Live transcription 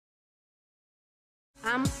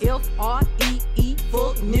I'm F-R-E-E,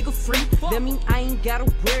 fuck nigga free. That mean I ain't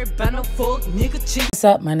gotta worry about no fuck nigga cheat. What's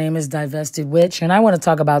up? My name is Divested Witch, and I want to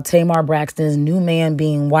talk about Tamar Braxton's new man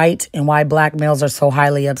being white and why black males are so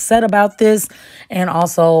highly upset about this, and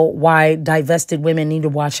also why divested women need to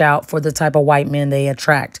watch out for the type of white men they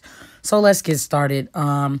attract. So let's get started.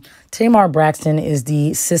 Tamar Braxton is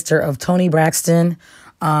the sister of Tony Braxton.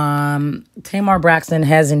 Tamar Braxton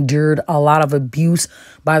has endured a lot of abuse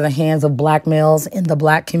by the hands of black males in the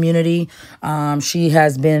black community. She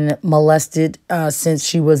has been molested since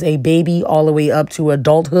she was a baby all the way up to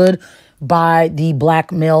adulthood by the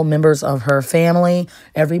black male members of her family.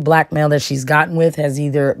 Every black male that she's gotten with has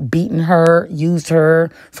either beaten her, used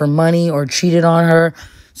her for money, or cheated on her.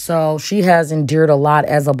 So she has endured a lot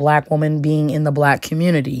as a black woman being in the black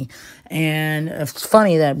community. And it's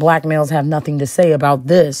funny that black males have nothing to say about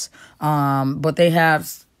this, but they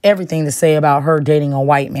have everything to say about her dating a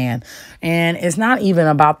white man. And it's not even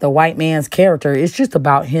about the white man's character. It's just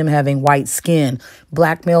about him having white skin.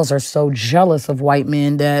 Black males are so jealous of white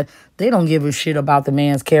men that they don't give a shit about the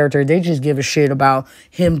man's character. They just give a shit about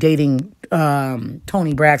him dating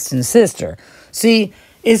Tony Braxton's sister. See,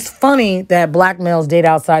 it's funny that black males date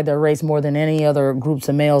outside their race more than any other groups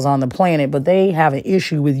of males on the planet, but they have an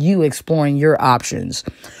issue with you exploring your options.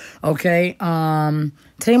 Okay.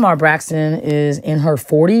 Tamar Braxton is in her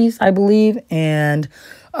 40s, I believe. And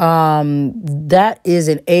that is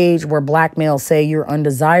an age where black males say you're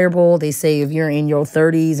undesirable. They say if you're in your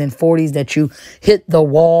 30s and 40s that you hit the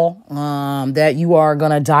wall, that you are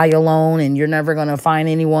going to die alone and you're never going to find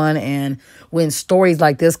anyone. And when stories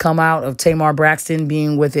like this come out of Tamar Braxton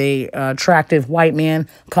being with a attractive white man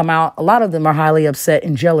come out, a lot of them are highly upset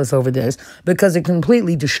and jealous over this because it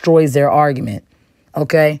completely destroys their argument.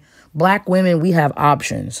 Okay. Black women, we have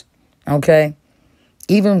options. Okay.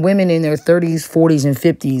 Even women in their 30s, 40s, and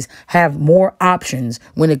 50s have more options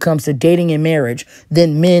when it comes to dating and marriage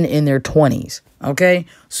than men in their 20s. Okay.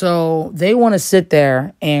 So they want to sit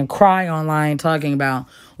there and cry online talking about,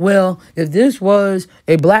 well, if this was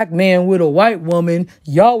a black man with a white woman,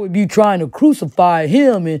 y'all would be trying to crucify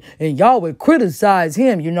him and y'all would criticize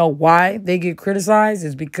him. You know why they get criticized?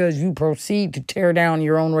 Is because you proceed to tear down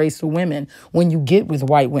your own race of women when you get with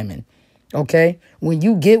white women. Okay? When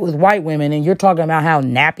you get with white women and you're talking about how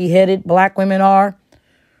nappy-headed black women are,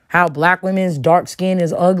 how black women's dark skin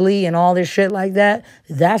is ugly and all this shit like that,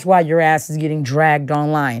 that's why your ass is getting dragged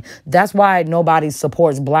online. That's why nobody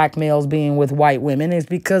supports black males being with white women. It's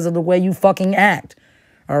because of the way you fucking act.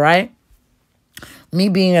 All right? Me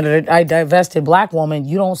being a divested black woman,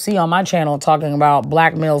 you don't see on my channel talking about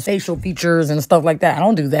black males' facial features and stuff like that. I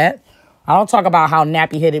don't do that. I don't talk about how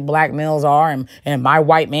nappy-headed black males are and my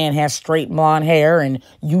white man has straight blonde hair and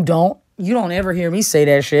you don't. You don't ever hear me say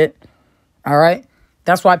that shit. All right?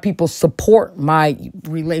 That's why people support my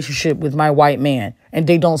relationship with my white man and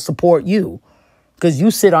they don't support you. Because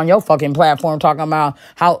you sit on your fucking platform talking about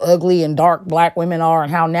how ugly and dark black women are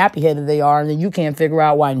and how nappy-headed they are, and then you can't figure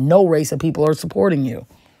out why no race of people are supporting you.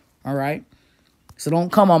 All right? So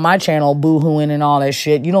don't come on my channel boo-hooing and all that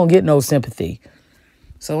shit. You don't get no sympathy.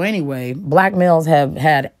 So anyway, black males have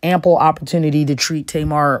had ample opportunity to treat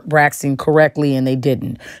Tamar Braxton correctly, and they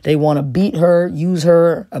didn't. They want to beat her, use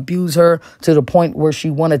her, abuse her to the point where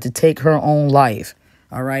she wanted to take her own life.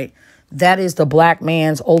 All right. That is the black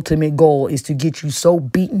man's ultimate goal, is to get you so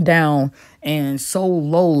beaten down and so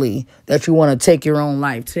lowly that you want to take your own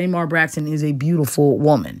life. Tamar Braxton is a beautiful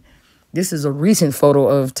woman. This is a recent photo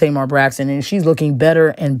of Tamar Braxton, and she's looking better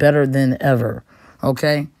and better than ever.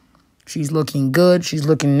 Okay. She's looking good. She's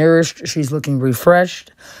looking nourished. She's looking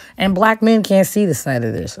refreshed. And black men can't see the side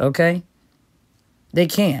of this, okay? They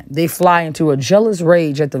can't. They fly into a jealous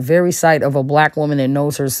rage at the very sight of a black woman that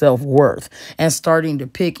knows her self-worth and starting to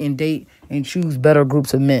pick and date and choose better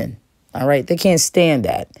groups of men, all right? They can't stand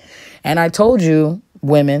that. And I told you,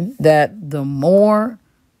 women, that the more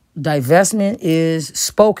divestment is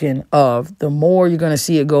spoken of, the more you're going to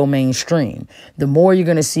see it go mainstream. The more you're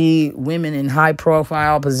going to see women in high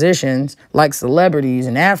profile positions like celebrities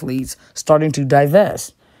and athletes starting to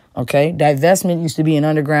divest. Okay. Divestment used to be an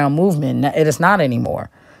underground movement. It is not anymore.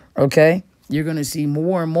 Okay. You're going to see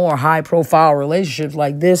more and more high profile relationships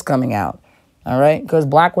like this coming out. All right. Because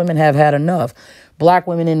black women have had enough. Black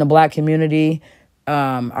women in the black community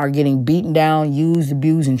are getting beaten down, used,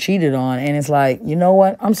 abused, and cheated on. And it's like, you know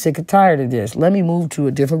what? I'm sick and tired of this. Let me move to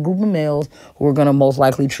a different group of males who are going to most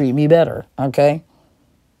likely treat me better. Okay?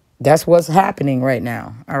 That's what's happening right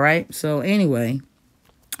now. All right? So anyway,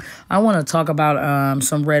 I want to talk about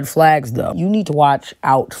some red flags, though. You need to watch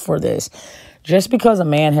out for this. Just because a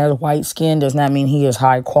man has white skin does not mean he is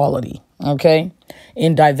high quality, okay?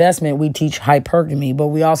 In divestment, we teach hypergamy, but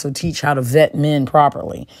we also teach how to vet men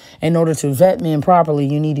properly. In order to vet men properly,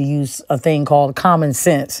 you need to use a thing called common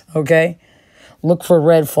sense, okay? Look for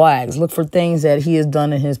red flags. Look for things that he has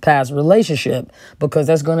done in his past relationship, because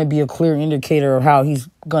that's going to be a clear indicator of how he's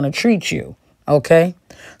going to treat you, okay?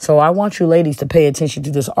 So I want you ladies to pay attention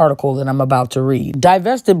to this article that I'm about to read.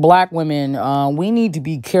 Divested black women, we need to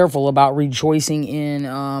be careful about rejoicing in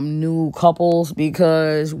new couples,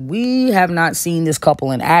 because we have not seen this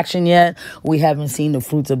couple in action yet. We haven't seen the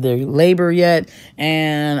fruits of their labor yet.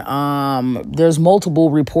 And there's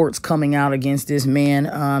multiple reports coming out against this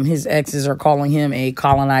man. His exes are calling him a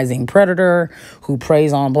colonizing predator who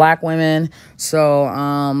preys on black women.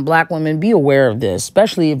 So black women, be aware of this,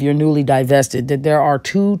 especially if you're newly divested, that there are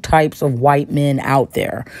two types of white men out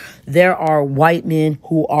there. There are white men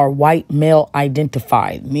who are white male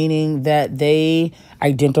identified, meaning that they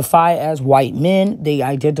identify as white men. They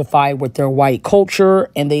identify with their white culture,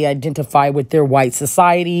 and they identify with their white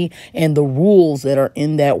society and the rules that are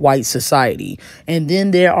in that white society. And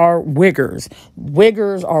then there are Wiggers.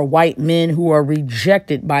 Wiggers are white men who are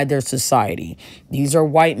rejected by their society. These are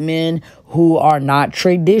white men who are not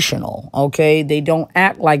traditional, okay? They don't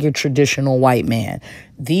act like a traditional white man.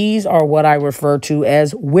 These are what I refer to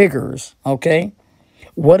as Wiggers, okay?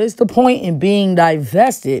 What is the point in being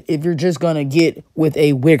divested if you're just going to get with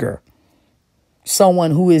a Wigger?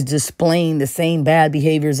 Someone who is displaying the same bad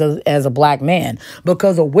behaviors as a black man,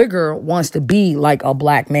 because a Wigger wants to be like a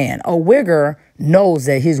black man. A Wigger knows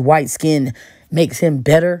that his white skin makes him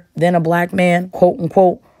better than a black man, quote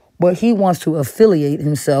unquote, but he wants to affiliate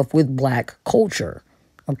himself with black culture,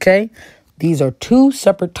 okay? These are two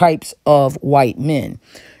separate types of white men.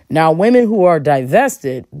 Now, women who are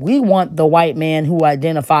divested, we want the white man who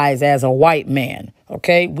identifies as a white man,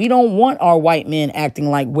 okay? We don't want our white men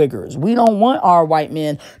acting like Wiggers. We don't want our white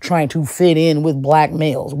men trying to fit in with black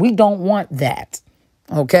males. We don't want that,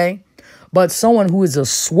 okay? But someone who is a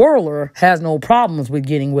swirler has no problems with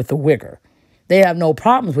getting with a Wigger. They have no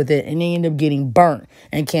problems with it, and they end up getting burnt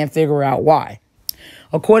and can't figure out why.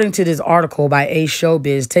 According to this article by Ace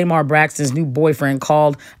Showbiz, Tamar Braxton's new boyfriend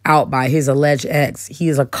called out by his alleged ex. He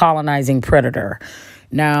is a colonizing predator.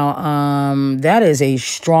 Now, that is a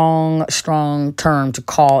strong term to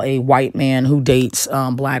call a white man who dates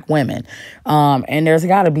black women. And there's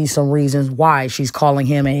got to be some reasons why she's calling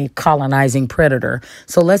him a colonizing predator.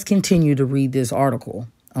 So let's continue to read this article,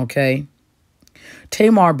 okay?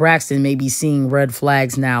 Tamar Braxton may be seeing red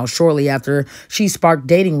flags now, shortly after she sparked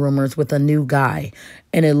dating rumors with a new guy.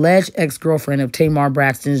 An alleged ex-girlfriend of Tamar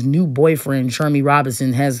Braxton's new boyfriend, Jeremy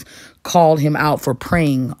Robinson, has called him out for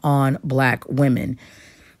preying on black women.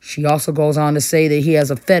 She also goes on to say that he has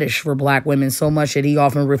a fetish for black women so much that he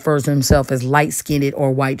often refers to himself as light-skinned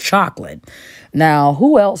or white chocolate. Now,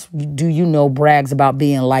 who else do you know brags about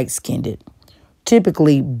being light-skinned?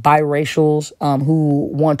 Typically biracials who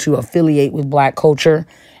want to affiliate with black culture,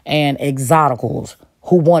 and exoticals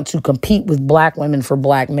who want to compete with black women for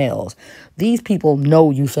black males. These people know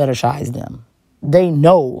you fetishize them. They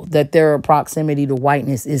know that their proximity to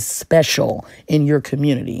whiteness is special in your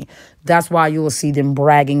community. That's why you will see them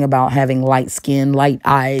bragging about having light skin, light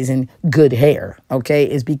eyes, and good hair, okay?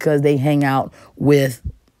 It's because they hang out with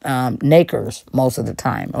nakers most of the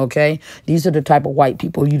time, okay? These are the type of white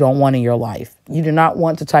people you don't want in your life. You do not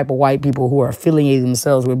want the type of white people who are affiliating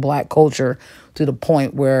themselves with black culture to the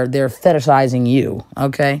point where they're fetishizing you,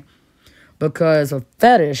 okay? Because a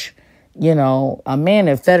fetish, you know, a man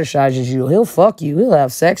that fetishizes you, he'll fuck you, he'll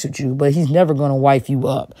have sex with you, but he's never going to wife you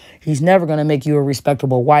up. He's never going to make you a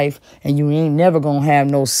respectable wife, and you ain't never going to have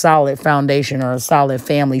no solid foundation or a solid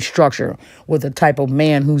family structure with a type of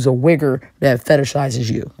man who's a Wigger that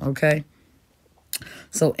fetishizes you, okay?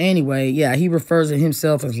 So anyway, yeah, he refers to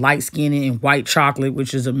himself as light-skinned and white chocolate,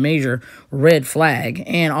 which is a major red flag.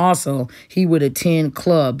 And also, he would attend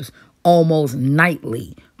clubs almost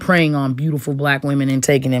nightly, preying on beautiful black women and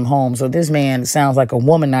taking them home. So this man sounds like a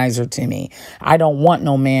womanizer to me. I don't want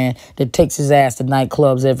no man that takes his ass to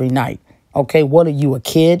nightclubs every night. Okay, what are you, a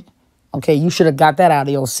kid? Okay, you should have got that out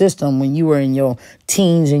of your system when you were in your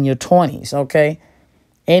teens and your 20s, okay?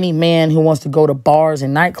 Any man who wants to go to bars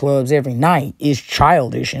and nightclubs every night is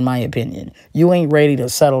childish, in my opinion. You ain't ready to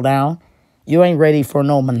settle down. You ain't ready for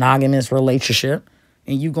no monogamous relationship.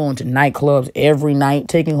 And you going to nightclubs every night,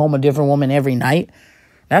 taking home a different woman every night.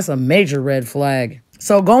 That's a major red flag.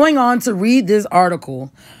 So going on to read this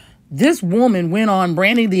article, this woman went on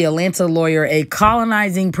branding the Atlanta lawyer a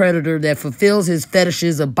colonizing predator that fulfills his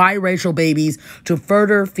fetishes of biracial babies to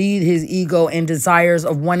further feed his ego and desires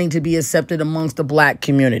of wanting to be accepted amongst the black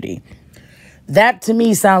community. That to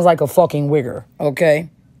me sounds like a fucking wigger, okay?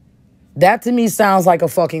 That to me sounds like a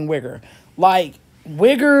fucking wigger. Like,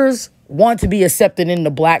 wiggers want to be accepted in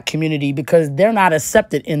the black community because they're not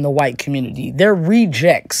accepted in the white community. They're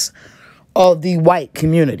rejects of the white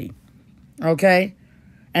community, okay?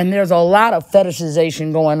 And there's a lot of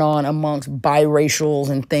fetishization going on amongst biracials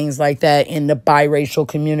and things like that in the biracial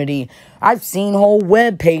community. I've seen whole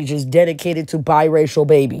web pages dedicated to biracial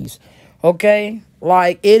babies, okay?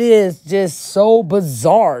 Like, it is just so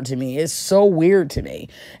bizarre to me. It's so weird to me.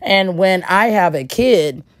 And when I have a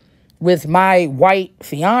kid with my white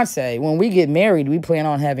fiance, when we get married, we plan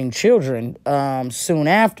on having children soon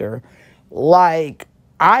after. Like,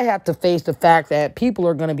 I have to face the fact that people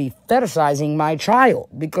are going to be fetishizing my child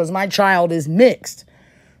because my child is mixed.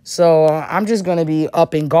 So I'm just going to be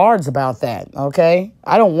up in guards about that, okay?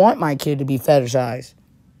 I don't want my kid to be fetishized.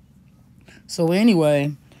 So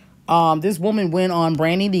anyway, this woman went on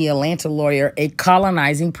Brandy the Atlanta lawyer, a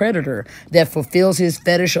colonizing predator that fulfills his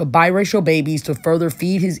fetish of biracial babies to further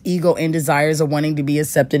feed his ego and desires of wanting to be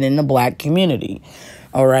accepted in the black community.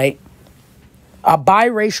 All right? A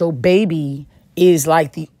biracial baby is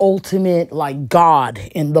like the ultimate, like, God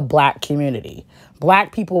in the black community.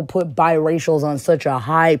 Black people put biracials on such a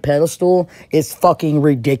high pedestal, it's fucking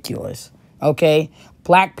ridiculous, okay?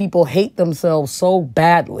 Black people hate themselves so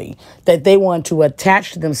badly that they want to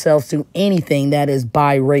attach themselves to anything that is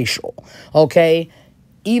biracial, okay?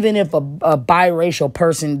 Even if a biracial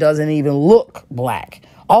person doesn't even look black.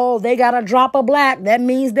 Oh, they got a drop of black, that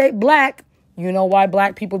means they black. You know why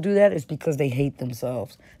black people do that? It's because they hate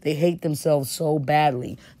themselves. They hate themselves so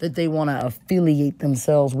badly that they want to affiliate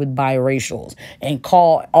themselves with biracials and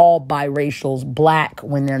call all biracials black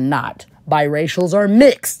when they're not. Biracials are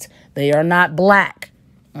mixed. They are not black.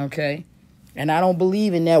 Okay? And I don't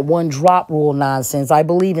believe in that one drop rule nonsense. I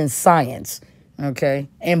believe in science. Okay?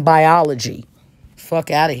 And biology.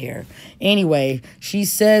 Fuck out of here. Anyway, she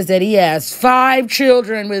says that he has 5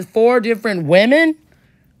 children with 4 different women.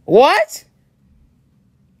 What?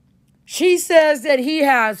 She says that he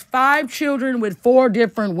has 5 children with 4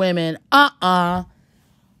 different women. Press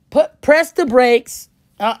the brakes.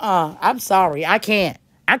 I'm sorry. I can't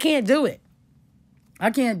do it. I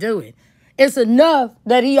can't do it. It's enough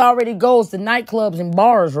that he already goes to nightclubs and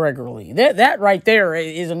bars regularly. That right there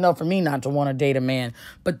is enough for me not to want to date a man.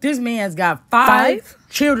 But this man's got 5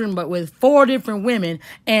 children, but with 4 different women,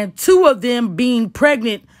 and 2 of them being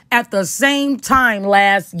pregnant at the same time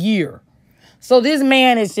last year. So this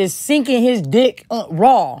man is just sinking his dick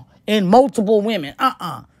raw in multiple women.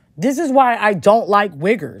 This is why I don't like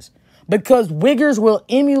wiggers. Because wiggers will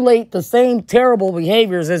emulate the same terrible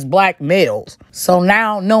behaviors as black males. So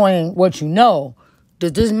now, knowing what you know,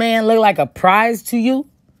 does this man look like a prize to you?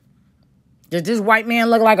 Does this white man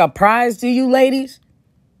look like a prize to you, ladies?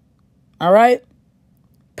 All right?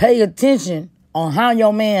 Pay attention on how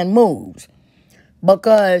your man moves.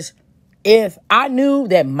 Because if I knew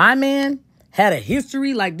that my man had a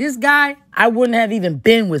history like this guy, I wouldn't have even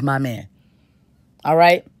been with my man. All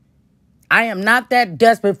right? I am not that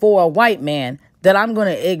desperate for a white man that I'm going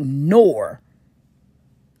to ignore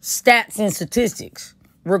stats and statistics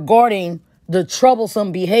regarding the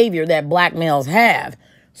troublesome behavior that black males have.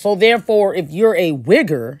 So therefore, if you're a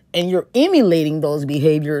wigger and you're emulating those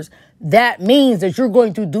behaviors, that means that you're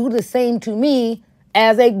going to do the same to me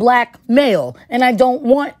as a black male. And I don't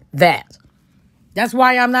want that. That's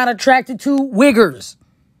why I'm not attracted to wiggers.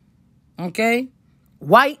 Okay?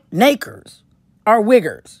 White nakers are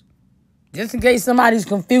wiggers. Just in case somebody's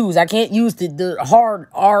confused, I can't use the hard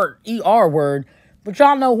R-E-R word, but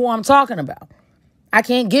y'all know who I'm talking about. I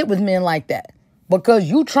can't get with men like that because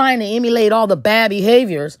you trying to emulate all the bad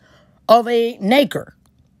behaviors of a naker.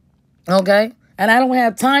 Okay? And I don't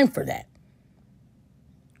have time for that.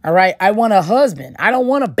 All right? I want a husband. I don't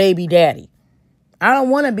want a baby daddy. I don't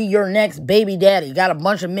want to be your next baby daddy. Got a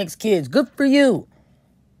bunch of mixed kids. Good for you.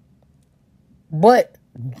 But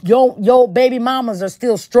your baby mamas are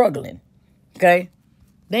still struggling. Okay?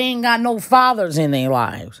 They ain't got no fathers in their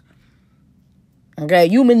lives. Okay?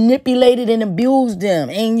 You manipulated and abused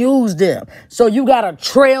them and used them. So you got a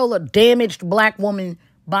trail of damaged black woman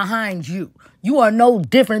behind you. You are no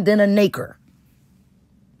different than a naker.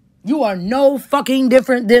 You are no fucking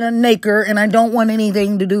different than a naker, and I don't want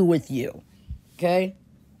anything to do with you. Okay?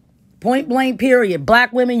 Point blank period.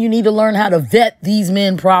 Black women, you need to learn how to vet these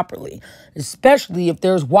men properly, especially if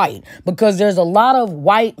there's white, because there's a lot of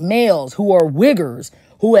white males who are wiggers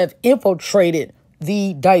who have infiltrated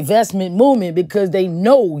the divestment movement because they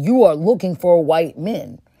know you are looking for white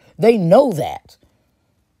men. They know that.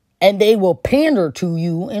 And they will pander to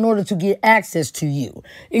you in order to get access to you,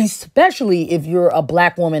 especially if you're a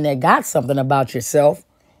black woman that got something about yourself.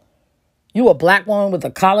 You a black woman with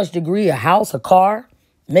a college degree, a house, a car,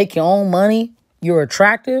 make your own money, you're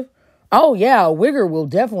attractive. Oh, yeah, a Wigger will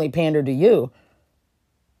definitely pander to you.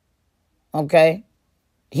 Okay?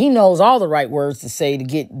 He knows all the right words to say to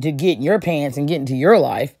get in your pants and get into your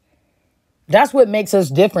life. That's what makes us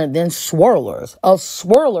different than swirlers. A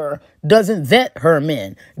swirler doesn't vet her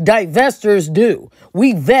men. Divestors do.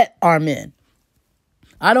 We vet our men.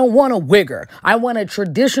 I don't want a Wigger. I want a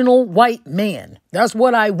traditional white man. That's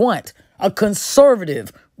what I want. A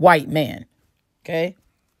conservative white man. Okay?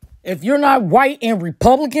 If you're not white and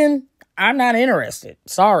Republican, I'm not interested.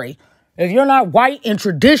 Sorry. If you're not white and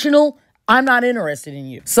traditional, I'm not interested in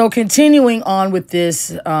you. So continuing on with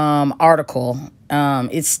this article,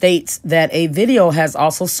 it states that a video has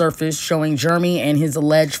also surfaced showing Jeremy and his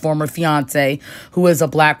alleged former fiance, who is a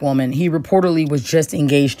black woman, he reportedly was just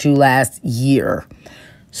engaged to last year.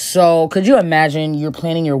 So could you imagine you're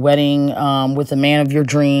planning your wedding with the man of your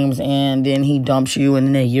dreams and then he dumps you and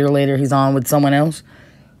then a year later he's on with someone else?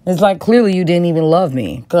 It's like, clearly you didn't even love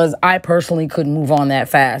me, because I personally couldn't move on that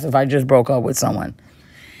fast if I just broke up with someone.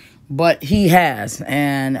 But he has,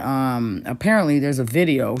 and apparently there's a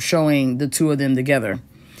video showing the two of them together.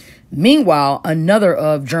 Meanwhile, another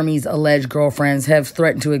of Jeremy's alleged girlfriends have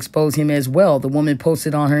threatened to expose him as well. The woman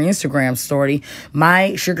posted on her Instagram story,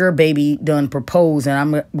 "My sugar baby done proposed, and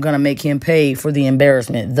I'm going to make him pay for the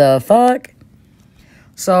embarrassment." The fuck?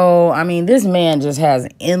 So, I mean, this man just has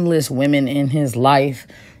endless women in his life,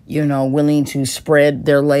 you know, willing to spread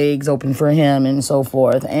their legs open for him and so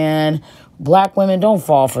forth. And black women, don't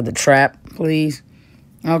fall for the trap, please.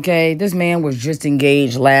 Okay, this man was just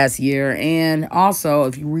engaged last year. And also,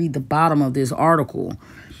 if you read the bottom of this article,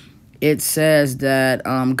 it says that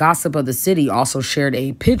Gossip of the City also shared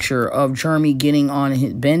a picture of Jeremy getting on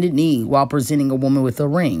his bended knee while presenting a woman with a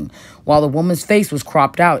ring. While the woman's face was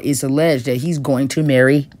cropped out, it's alleged that he's going to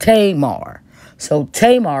marry Tamar. So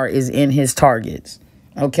Tamar is in his targets,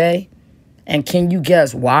 okay? And can you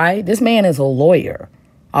guess why? This man is a lawyer,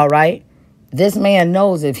 all right? This man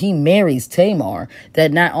knows if he marries Tamar,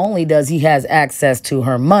 that not only does he has access to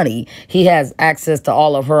her money, he has access to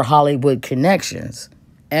all of her Hollywood connections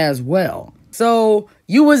as well. So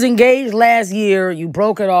you was engaged last year, you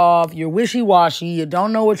broke it off, you're wishy-washy, you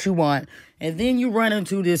don't know what you want, and then you run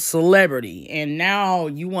into this celebrity, and now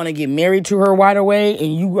you want to get married to her right away,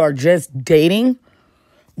 and you are just dating?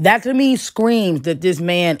 That to me screams that this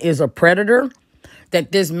man is a predator,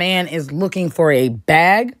 that this man is looking for a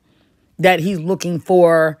bag, that he's looking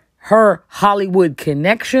for her Hollywood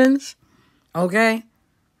connections, okay?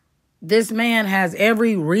 This man has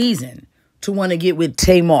every reason to want to get with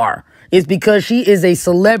Tamar. It's because she is a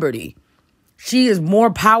celebrity. She is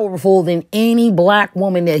more powerful than any black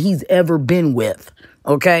woman that he's ever been with,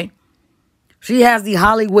 okay? She has the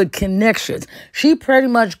Hollywood connections. She pretty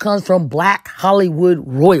much comes from black Hollywood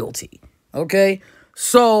royalty, okay?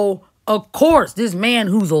 So, of course, this man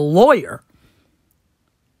who's a lawyer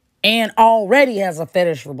and already has a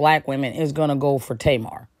fetish for black women is going to go for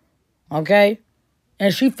Tamar, okay?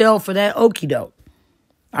 And she fell for that okie doke,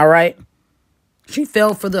 all right? She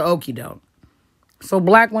fell for the okie doke. So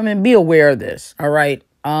black women, be aware of this, all right?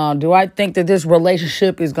 Do I think that this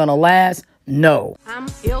relationship is going to last? No. I'm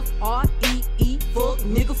F-R-E-E, fuck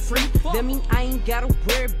nigga free. That mean I ain't gotta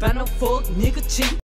worry about no fuck nigga cheat.